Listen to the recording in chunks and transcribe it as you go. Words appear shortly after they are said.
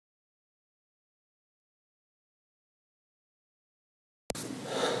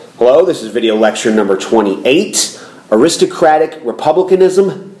Hello, this is video lecture number 28, Aristocratic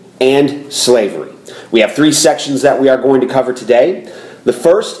Republicanism and Slavery. We have three sections that we are going to cover today. The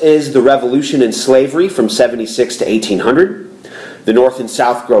first is the Revolution and Slavery from 76 to 1800, the North and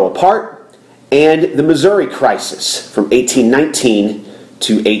South grow apart, and the Missouri Crisis from 1819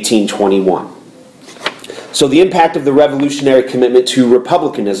 to 1821. So the impact of the revolutionary commitment to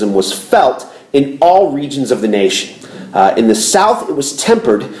republicanism was felt in all regions of the nation. In the South, it was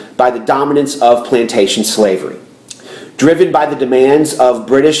tempered by the dominance of plantation slavery. Driven by the demands of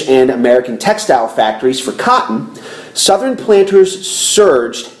British and American textile factories for cotton, Southern planters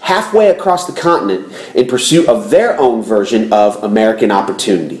surged halfway across the continent in pursuit of their own version of American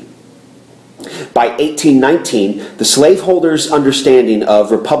opportunity. By 1819, the slaveholders' understanding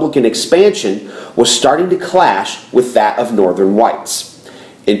of Republican expansion was starting to clash with that of Northern whites.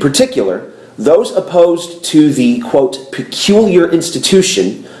 In particular, those opposed to the, quote, peculiar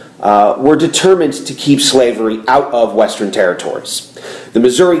institution were determined to keep slavery out of Western territories. The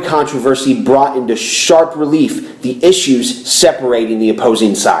Missouri controversy brought into sharp relief the issues separating the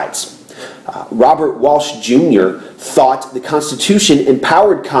opposing sides. Robert Walsh Jr. thought the Constitution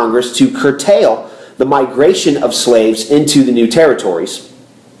empowered Congress to curtail the migration of slaves into the new territories,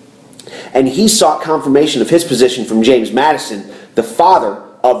 and he sought confirmation of his position from James Madison, the father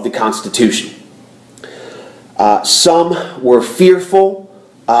of the Constitution. Some were fearful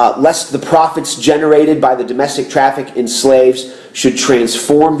lest the profits generated by the domestic traffic in slaves should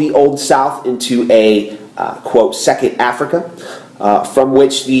transform the Old South into a, quote, second Africa, from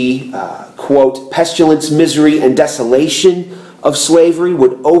which the, quote, pestilence, misery, and desolation of slavery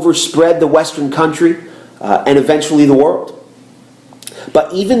would overspread the Western country and eventually the world.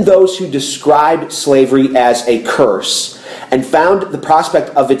 But even those who described slavery as a curse and found the prospect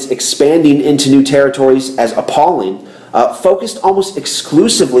of its expanding into new territories as appalling, focused almost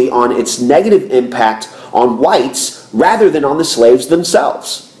exclusively on its negative impact on whites rather than on the slaves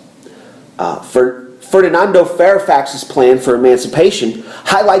themselves. Ferdinando Fairfax's plan for emancipation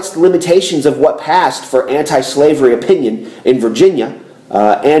highlights the limitations of what passed for anti-slavery opinion in Virginia,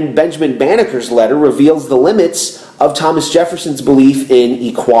 and Benjamin Banneker's letter reveals the limits of Thomas Jefferson's belief in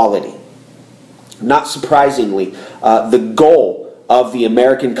equality. Not surprisingly, the goal of the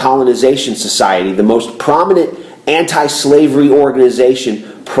American Colonization Society, the most prominent anti-slavery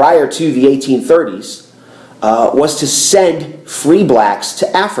organization prior to the 1830s, was to send free blacks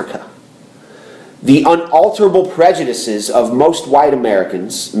to Africa. The unalterable prejudices of most white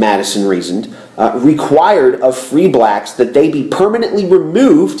Americans, Madison reasoned, required of free blacks that they be permanently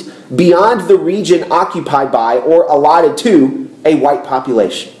removed beyond the region occupied by or allotted to a white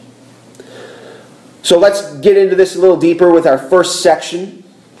population. So let's get into this a little deeper with our first section,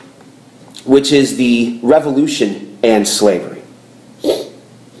 which is the Revolution and Slavery.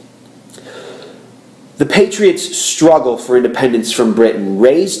 The Patriots' struggle for independence from Britain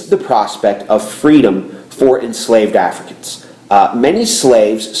raised the prospect of freedom for enslaved Africans. Many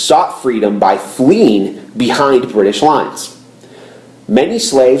slaves sought freedom by fleeing behind British lines. Many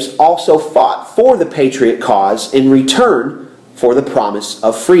slaves also fought for the Patriot cause in return for the promise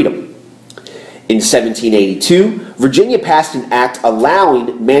of freedom. In 1782, Virginia passed an act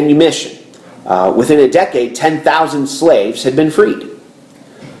allowing manumission. Within a decade, 10,000 slaves had been freed.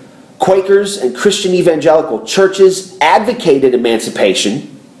 Quakers and Christian evangelical churches advocated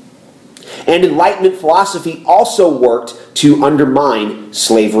emancipation, and Enlightenment philosophy also worked to undermine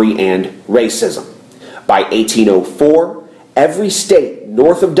slavery and racism. By 1804, every state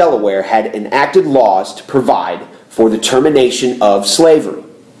north of Delaware had enacted laws to provide for the termination of slavery.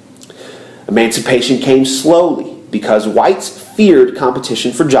 Emancipation came slowly because whites feared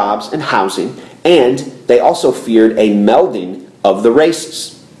competition for jobs and housing, and they also feared a melding of the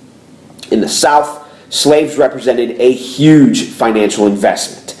races. In the South, slaves represented a huge financial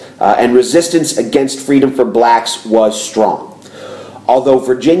investment, and resistance against freedom for blacks was strong. Although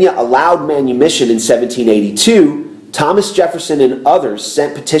Virginia allowed manumission in 1782, Thomas Jefferson and others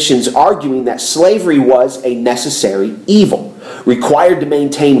sent petitions arguing that slavery was a necessary evil, required to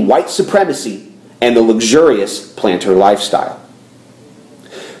maintain white supremacy and the luxurious planter lifestyle.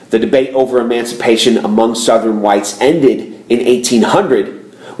 The debate over emancipation among Southern whites ended in 1800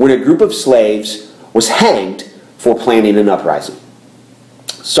 when a group of slaves was hanged for planning an uprising.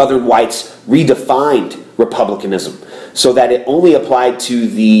 Southern whites redefined republicanism so that it only applied to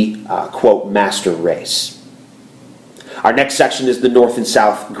the, quote, master race. Our next section is the North and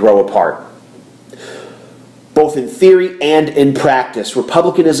South grow apart. Both in theory and in practice,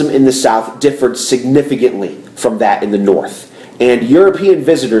 republicanism in the South differed significantly from that in the North, and European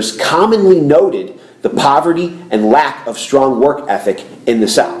visitors commonly noted the poverty and lack of strong work ethic in the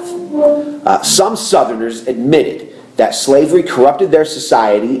South. Some Southerners admitted that slavery corrupted their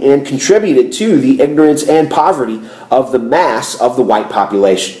society and contributed to the ignorance and poverty of the mass of the white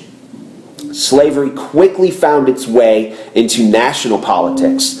population. Slavery quickly found its way into national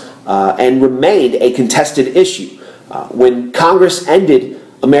politics and remained a contested issue. When Congress ended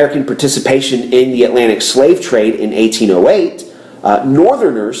American participation in the Atlantic slave trade in 1808,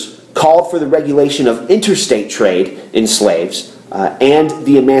 Northerners called for the regulation of interstate trade in slaves and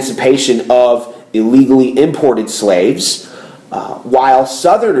the emancipation of illegally imported slaves, while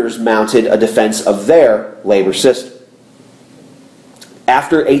Southerners mounted a defense of their labor system.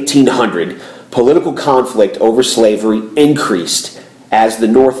 After 1800, political conflict over slavery increased as the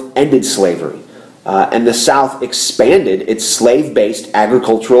North ended slavery, and the South expanded its slave-based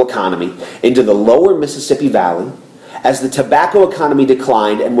agricultural economy into the lower Mississippi Valley as the tobacco economy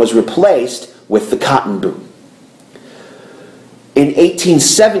declined and was replaced with the cotton boom. In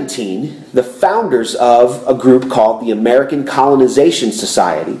 1817, the founders of a group called the American Colonization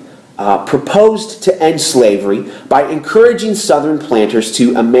Society proposed to end slavery by encouraging Southern planters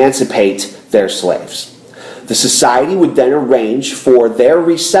to emancipate their slaves. The society would then arrange for their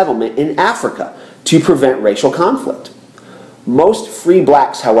resettlement in Africa to prevent racial conflict. Most free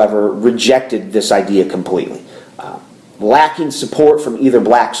blacks, however, rejected this idea completely. Lacking support from either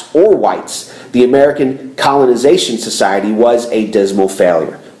blacks or whites, the American Colonization Society was a dismal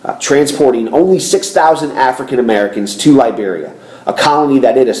failure, transporting only 6,000 African Americans to Liberia, a colony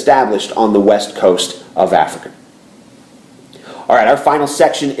that it established on the west coast of Africa. All right, our final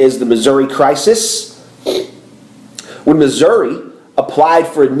section is the Missouri Crisis. When Missouri applied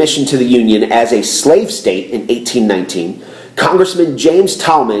for admission to the Union as a slave state in 1819, Congressman James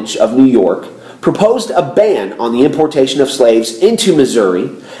Talmadge of New York proposed a ban on the importation of slaves into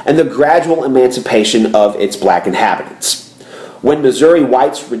Missouri and the gradual emancipation of its black inhabitants. When Missouri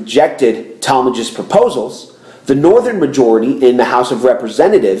whites rejected Talmadge's proposals, the Northern majority in the House of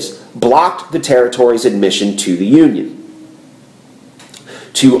Representatives blocked the territory's admission to the Union.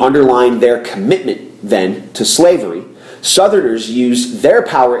 To underline their commitment, then, to slavery, Southerners used their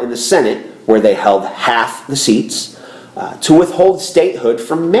power in the Senate, where they held half the seats, to withhold statehood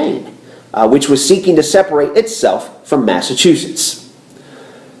from Maine, which was seeking to separate itself from Massachusetts.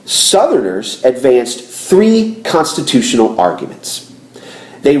 Southerners advanced three constitutional arguments.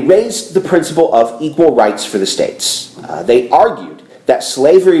 They raised the principle of equal rights for the states. They argued that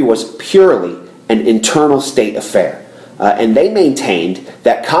slavery was purely an internal state affair, and they maintained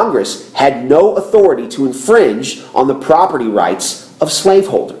that Congress had no authority to infringe on the property rights of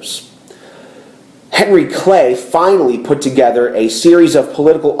slaveholders. Henry Clay finally put together a series of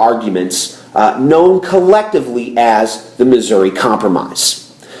political arguments known collectively as the Missouri Compromise.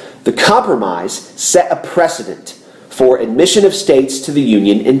 The Compromise set a precedent for admission of states to the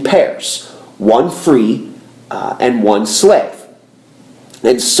Union in pairs, one free and one slave.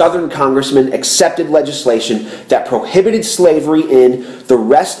 And Southern congressmen accepted legislation that prohibited slavery in the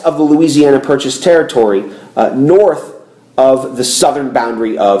rest of the Louisiana Purchase territory north of the southern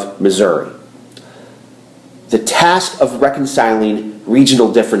boundary of Missouri. The task of reconciling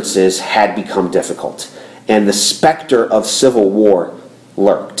regional differences had become difficult, and the specter of civil war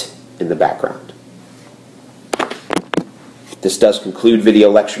lurked in the background. This does conclude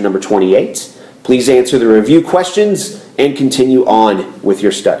video lecture number 28. Please answer the review questions and continue on with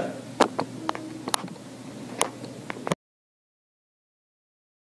your study.